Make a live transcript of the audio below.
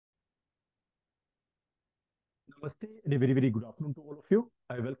Namaste and a very good afternoon to all of you.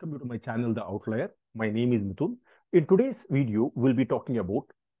 I welcome you to my channel, The Outlier. My name is Mithun. In today's video, we'll be talking about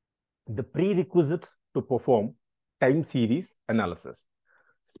the prerequisites to perform time series analysis.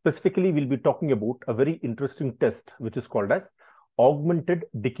 Specifically, we'll be talking about a very interesting test, which is called as Augmented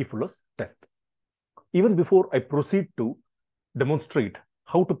Dickey test. Even before I proceed to demonstrate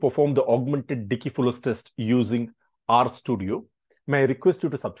how to perform the Augmented Dickey test using RStudio, may I request you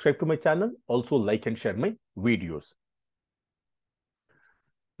to subscribe to my channel, also like and share my videos.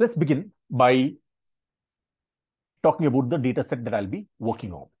 Let's begin by talking about the data set that I'll be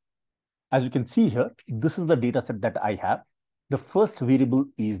working on. As you can see here, this is the data set that I have. The first variable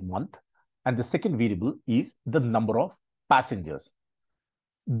is month, and the second variable is the number of passengers.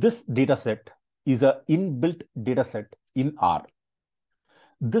 This data set is an inbuilt data set in R.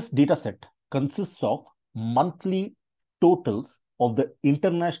 This data set consists of monthly totals of the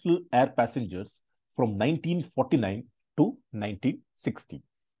international air passengers from 1949 to 1960.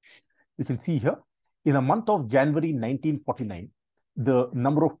 You can see here, in the month of January 1949, the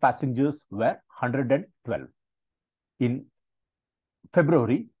number of passengers were 112. In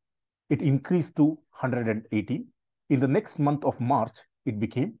February, it increased to 118. In the next month of March, it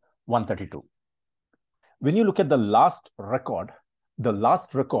became 132. When you look at the last record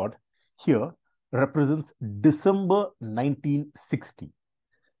here represents December 1960.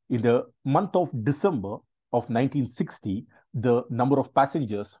 In the month of December of 1960, the number of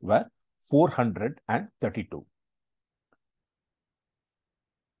passengers were 432.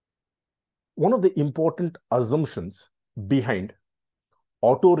 One of the important assumptions behind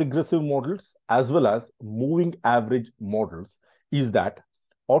autoregressive models as well as moving average models is that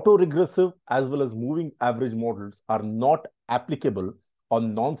autoregressive as well as moving average models are not applicable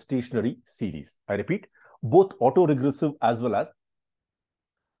on non-stationary series. I repeat, both autoregressive as well as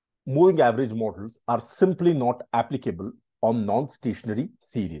moving average models are simply not applicable on non-stationary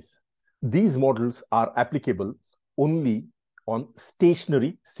series. These models are applicable only on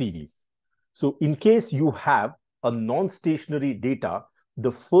stationary series. So in case you have a non-stationary data,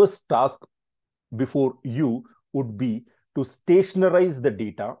 the first task before you would be to stationarize the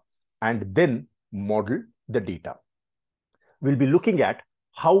data and then model the data. We'll be looking at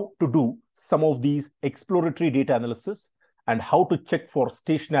how to do some of these exploratory data analysis and how to check for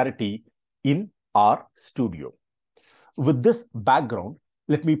stationarity in RStudio. With this background,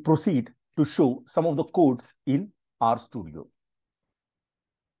 let me proceed to show some of the codes in RStudio.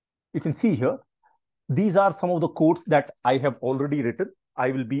 You can see here, these are some of the codes that I have already written.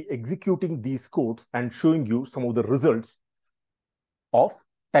 I will be executing these codes and showing you some of the results of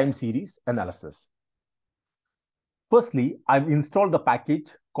time series analysis. Firstly, I've installed the package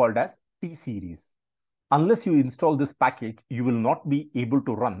called as T-series. Unless you install this package, you will not be able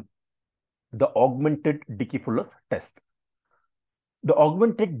to run the Augmented Dickey test. The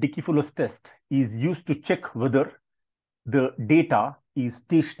Augmented Dickey test is used to check whether the data is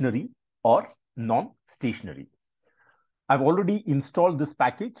stationary or non-stationary. I've already installed this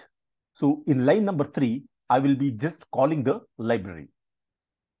package. So in line number 3, I will be just calling the library.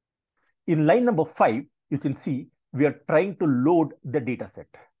 In line number 5, you can see we are trying to load the data set.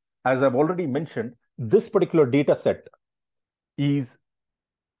 As I've already mentioned, this particular data set is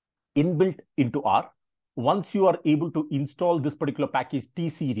inbuilt into R. Once you are able to install this particular package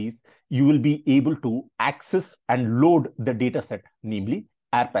T-series, you will be able to access and load the data set, namely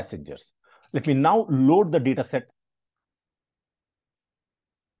air passengers. Let me now load the data set.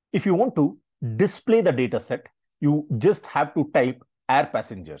 If you want to display the data set, you just have to type air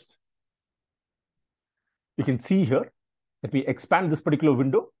passengers. You can see here, let me expand this particular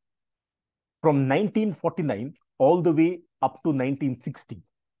window. From 1949 all the way up to 1960,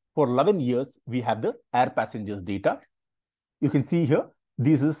 for 11 years, we have the air passengers data. You can see here,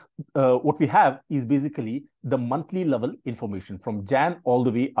 this is what we have is basically the monthly level information from Jan all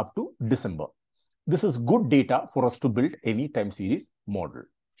the way up to December. This is good data for us to build any time series model.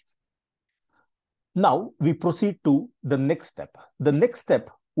 Now we proceed to the next step. The next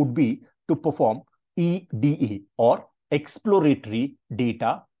step would be to perform EDA or Exploratory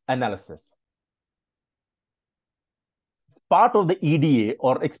Data Analysis. As part of the EDA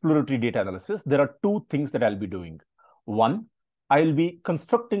or Exploratory Data Analysis, there are two things that I'll be doing. One, I'll be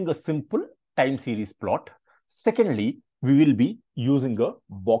constructing a simple time series plot. Secondly, we will be using a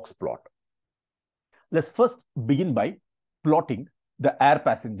box plot. Let's first begin by plotting the air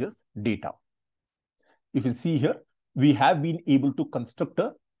passengers data. You can see here, we have been able to construct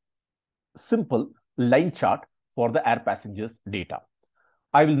a simple line chart for the air passengers data.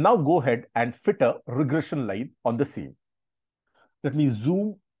 I will now go ahead and fit a regression line on the same. Let me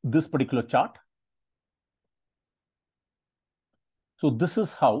zoom this particular chart. So this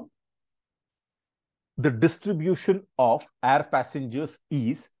is how the distribution of air passengers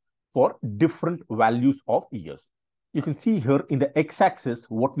is for different values of years. You can see here in the x-axis,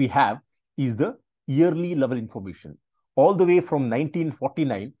 what we have is the yearly level information. All the way from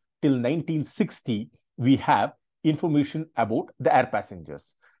 1949 till 1960, we have information about the air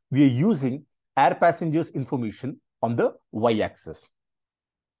passengers. We are using air passengers information on the y-axis.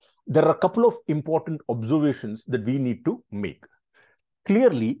 There are a couple of important observations that we need to make.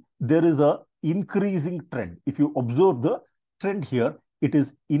 Clearly, there is a increasing trend. If you observe the trend here, it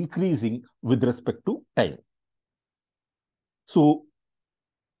is increasing with respect to time. So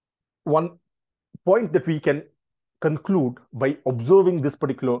one point that we can conclude by observing this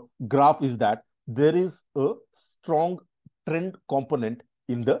particular graph is that there is a strong trend component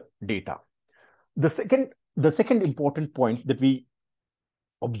in the data. The second important point that we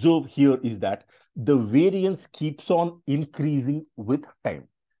observe here is that the variance keeps on increasing with time.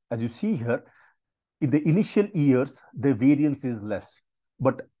 As you see here, in the initial years, the variance is less.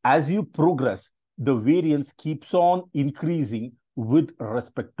 But as you progress, the variance keeps on increasing with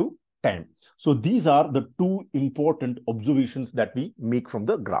respect to time. So these are the two important observations that we make from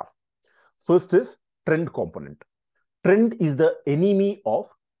the graph. First is trend component. Trend is the enemy of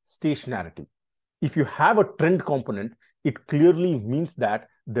stationarity. If you have a trend component, it clearly means that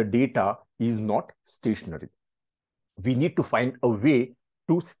the data is not stationary. We need to find a way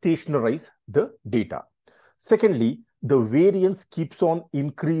to stationarize the data. Secondly, the variance keeps on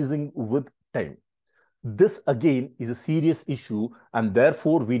increasing with time. This again is a serious issue, and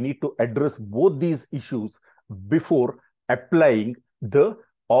therefore we need to address both these issues before applying the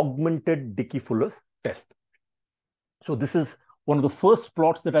Augmented Dickey test. So this is one of the first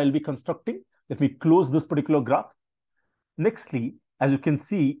plots that I'll be constructing. Let me close this particular graph. Nextly, as you can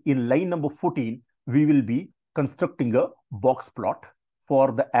see in line number 14, we will be constructing a box plot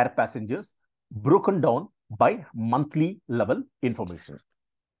for the air passengers broken down by monthly level information.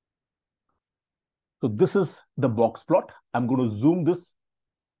 So this is the box plot. I'm going to zoom this.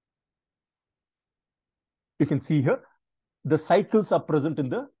 You can see here, the cycles are present in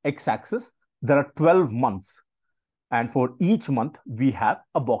the x-axis. There are 12 months. And for each month, we have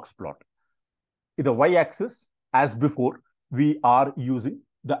a box plot. In the y-axis, as before, we are using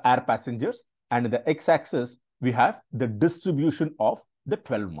the air passengers. And in the x-axis, we have the distribution of the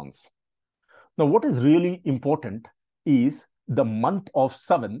 12 months. Now, what is really important is the month of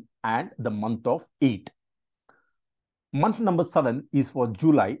 7 and the month of 8. Month number 7 is for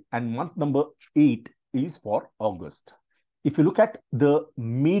July and month number 8 is for August. If you look at the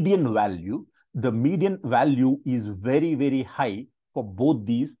median value is very, very high for both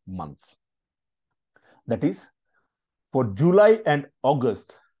these months. That is, for July and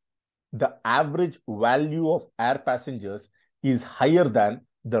August, the average value of air passengers is higher than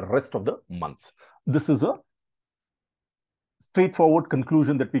the rest of the months. This is a straightforward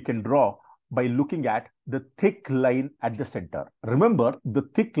conclusion that we can draw by looking at the thick line at the center. Remember, the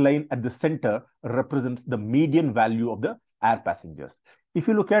thick line at the center represents the median value of the air passengers. If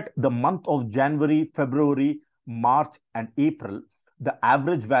you look at the month of January, February, March, and April, the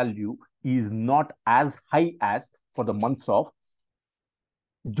average value is not as high as for the months of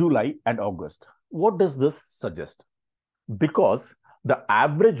July and August. What does this suggest? Because the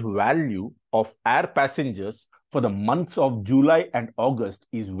average value of air passengers for the months of July and August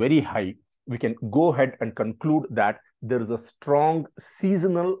is very high, we can go ahead and conclude that there is a strong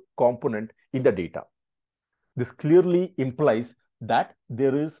seasonal component in the data. This clearly implies that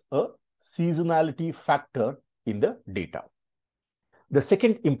there is a seasonality factor in the data. The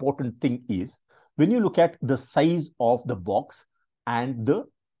second important thing is when you look at the size of the box and the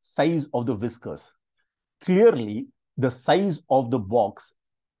size of the whiskers, clearly the size of the box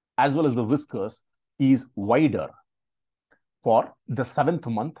as well as the whiskers is wider for the 7th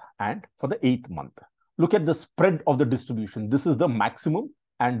month and for the 8th month. Look at the spread of the distribution. This is the maximum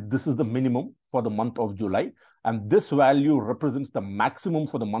and this is the minimum for the month of July. And this value represents the maximum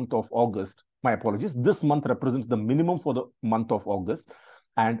for the month of August. My apologies. This month represents the minimum for the month of August.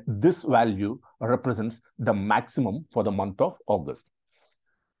 And this value represents the maximum for the month of August.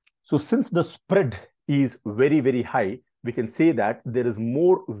 So since the spread is very, very high, we can say that there is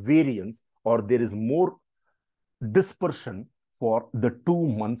more variance or there is more dispersion for the 2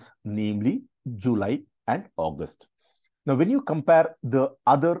 months, namely July and August. Now, when you compare the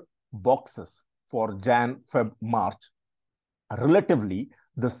other boxes for Jan, Feb, March, relatively,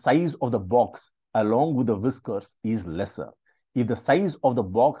 the size of the box along with the whiskers is lesser. If the size of the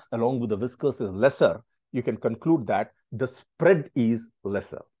box along with the whiskers is lesser, you can conclude that the spread is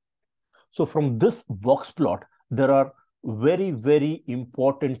lesser. So from this box plot, there are very, very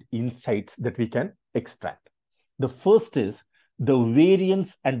important insights that we can extract. The first is the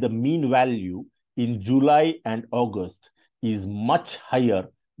variance and the mean value in July and August is much higher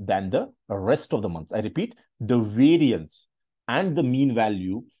than the rest of the months. I repeat, the variance and the mean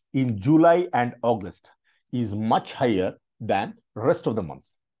value in July and August is much higher than rest of the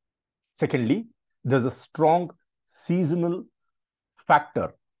months. Secondly, there's a strong seasonal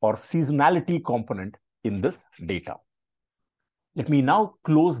factor or seasonality component in this data. Let me now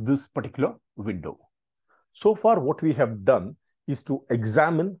close this particular window. So far, what we have done is to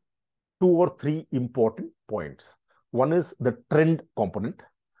examine 2 or 3 important points. One is the trend component.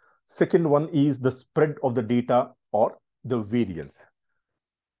 Second one is the spread of the data or the variance.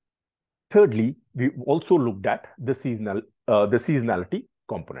 Thirdly, we also looked at the seasonality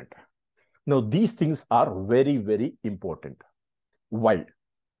component. Now, these things are very, very important. Why?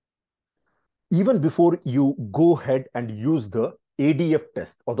 Even before you go ahead and use the ADF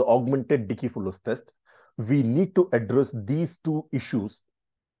test or the Augmented Dickey test, we need to address these 2 issues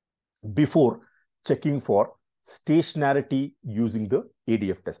before checking for stationarity using the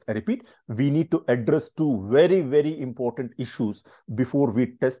ADF test. I repeat, we need to address 2 very, very important issues before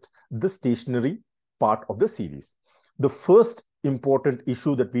we test the stationary part of the series. The first important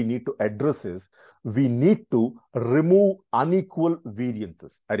issue that we need to address is we need to remove unequal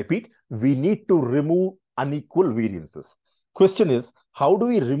variances. I repeat, we need to remove unequal variances. Question is, how do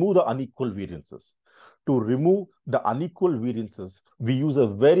we remove the unequal variances? To remove the unequal variances, we use a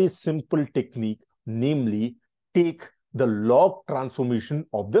very simple technique, namely take the log transformation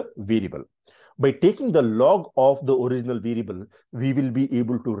of the variable. By taking the log of the original variable, we will be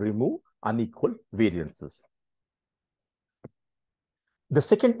able to remove unequal variances. The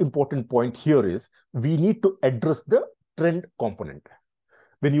second important point here is we need to address the trend component.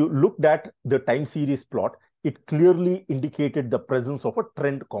 When you looked at the time series plot, it clearly indicated the presence of a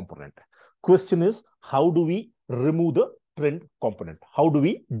trend component. Question is, how do we remove the trend component? How do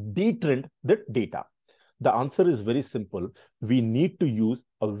we detrend the data? The answer is very simple. We need to use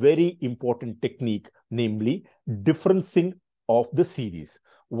a very important technique, namely differencing of the series.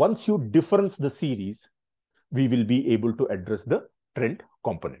 Once you difference the series, we will be able to address the trend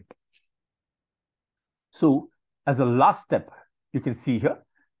component. So as a last step, you can see here,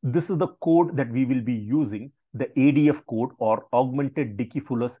 this is the code that we will be using, the ADF code or Augmented Dickey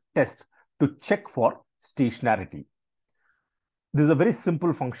test to check for stationarity. This is a very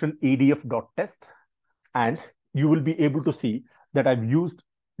simple function, adf.test, and you will be able to see that I've used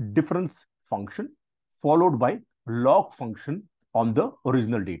difference function followed by log function on the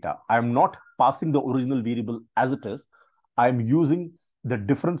original data. I am not passing the original variable as it is. I am using the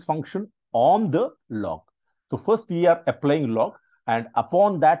difference function on the log. So first we are applying log, and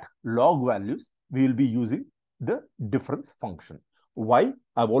upon that log values, we will be using the difference function. Why?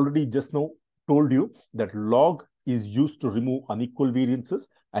 I've already just now told you that log is used to remove unequal variances,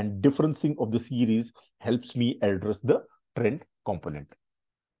 and differencing of the series helps me address the trend component.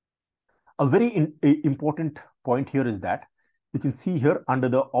 A very important point here is that you can see here under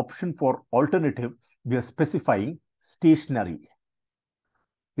the option for alternative, we are specifying stationary.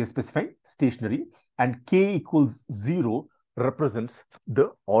 We are specifying stationary, and k equals 0 represents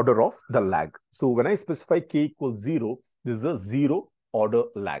the order of the lag. So when I specify k equals 0, this is a 0 order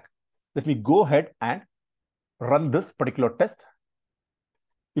lag. Let me go ahead and run this particular test.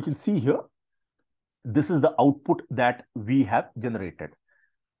 You can see here, this is the output that we have generated.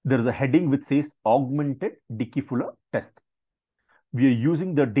 There is a heading which says Augmented Dickey test. We are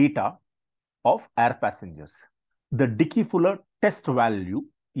using the data of air passengers. The Dickey test value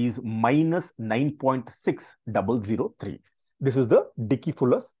is minus 9.6003. This is the Dickey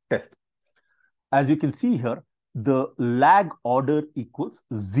test. As you can see here, the lag order equals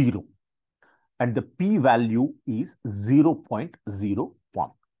 0. And the p-value is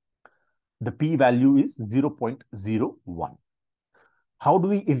 0.01. The p-value is 0.01. How do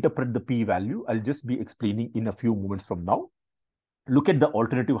we interpret the p-value? I'll just be explaining in a few moments from now. Look at the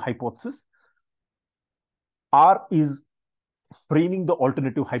alternative hypothesis. R is framing the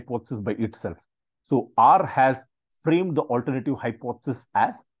alternative hypothesis by itself. So R has framed the alternative hypothesis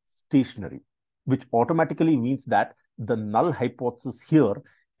as stationary, which automatically means that the null hypothesis here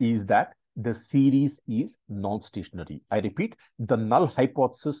is that the series is non-stationary. I repeat, the null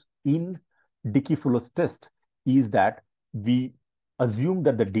hypothesis in Dickey test is that we assume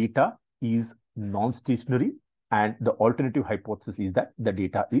that the data is non-stationary, and the alternative hypothesis is that the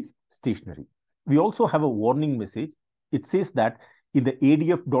data is stationary. We also have a warning message. It says that in the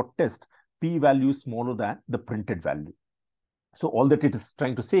adf.test, p-value is smaller than the printed value. So all that it is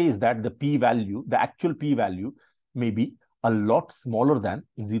trying to say is that the p-value, the actual p-value may be a lot smaller than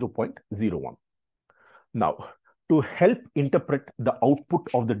 0.01. Now, to help interpret the output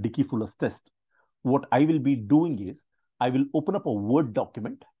of the Dickey-Fuller's test, what I will be doing is I will open up a Word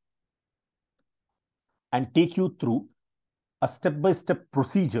document and take you through a step-by-step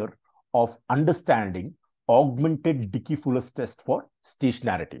procedure of understanding augmented Dickey-Fuller's test for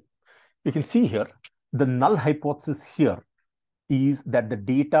stationarity. You can see here, the null hypothesis here is that the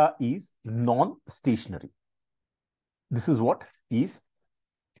data is non-stationary. This is what is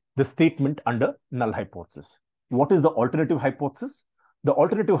the statement under null hypothesis. What is the alternative hypothesis? The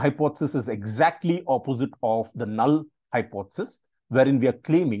alternative hypothesis is exactly opposite of the null hypothesis, wherein we are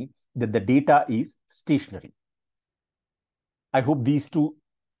claiming that the data is stationary. I hope these two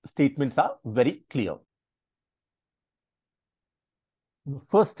statements are very clear. The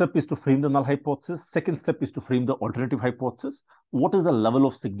first step is to frame the null hypothesis. Second step is to frame the alternative hypothesis. What is the level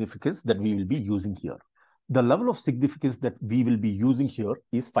of significance that we will be using here? The level of significance that we will be using here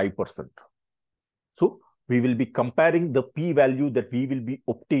is 5%. So we will be comparing the p-value that we will be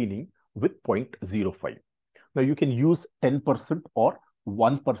obtaining with 0.05. Now you can use 10% or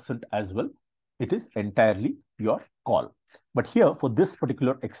 1% as well. It is entirely your call. But here for this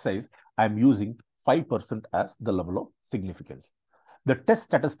particular exercise, I am using 5% as the level of significance. The test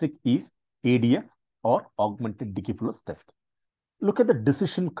statistic is ADF or Augmented Dickey-Fuller's test. Look at the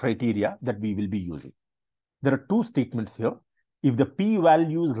decision criteria that we will be using. There are two statements here. If the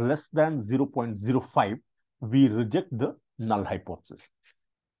p-value is less than 0.05, we reject the null hypothesis.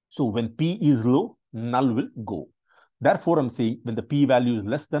 So when p is low, null will go. Therefore, I'm saying when the p-value is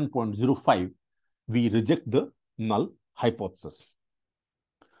less than 0.05, we reject the null hypothesis.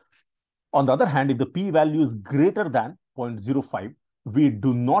 On the other hand, if the p-value is greater than 0.05, we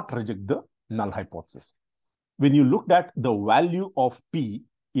do not reject the null hypothesis. When you looked at the value of p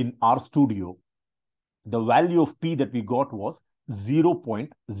in RStudio, the value of p that we got was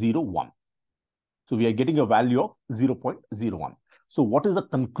 0.01. So we are getting a value of 0.01. So what is the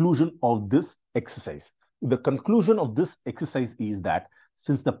conclusion of this exercise? The conclusion of this exercise is that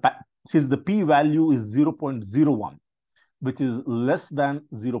since the p-value is 0.01, which is less than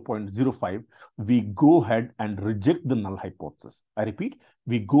 0.05, we go ahead and reject the null hypothesis. I repeat,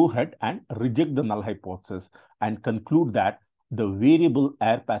 we go ahead and reject the null hypothesis and conclude that the variable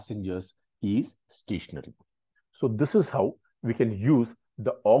air passengers is stationary. So this is how we can use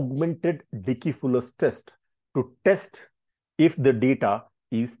the augmented Dickey-Fuller's test to test if the data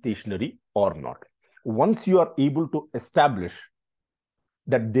is stationary or not. Once you are able to establish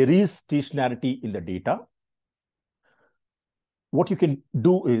that there is stationarity in the data, what you can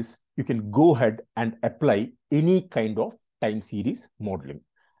do is you can go ahead and apply any kind of time series modeling.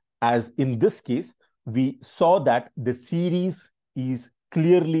 As in this case, we saw that the series is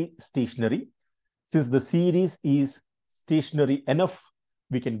clearly stationary. Since the series is stationary enough,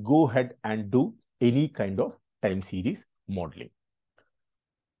 we can go ahead and do any kind of time series modeling.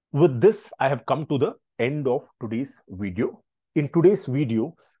 With this, I have come to the end of today's video. In today's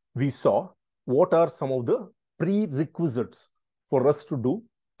video, we saw what are some of the prerequisites for us to do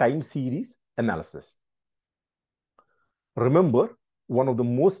time series analysis. Remember, one of the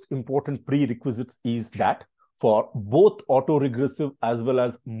most important prerequisites is that for both autoregressive as well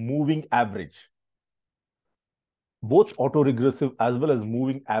as moving average, both autoregressive as well as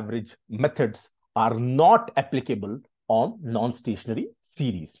moving average methods are not applicable on non-stationary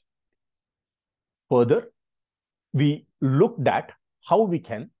series. Further, we looked at how we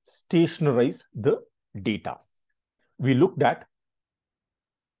can stationarize the data. We looked at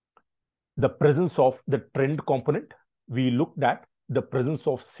the presence of the trend component. We looked at the presence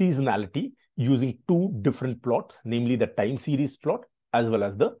of seasonality using two different plots, namely the time series plot as well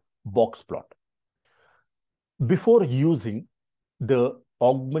as the box plot. Before using the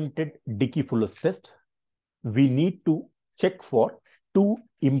augmented Dickey-Fuller's test, we need to check for two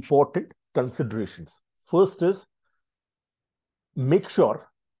important considerations. First is make sure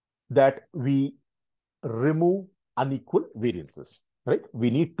that we remove unequal variances, right? We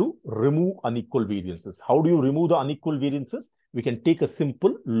need to remove unequal variances. How do you remove the unequal variances? We can take a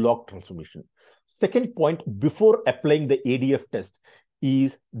simple log transformation. Second point, before applying the ADF test,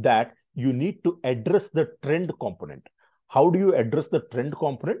 is that you need to address the trend component. How do you address the trend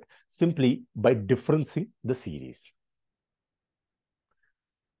component? Simply by differencing the series.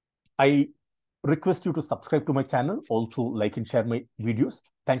 I request you to subscribe to my channel, also like and share my videos.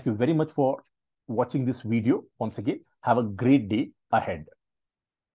 Thank you very much for watching this video. Once again, have a great day ahead.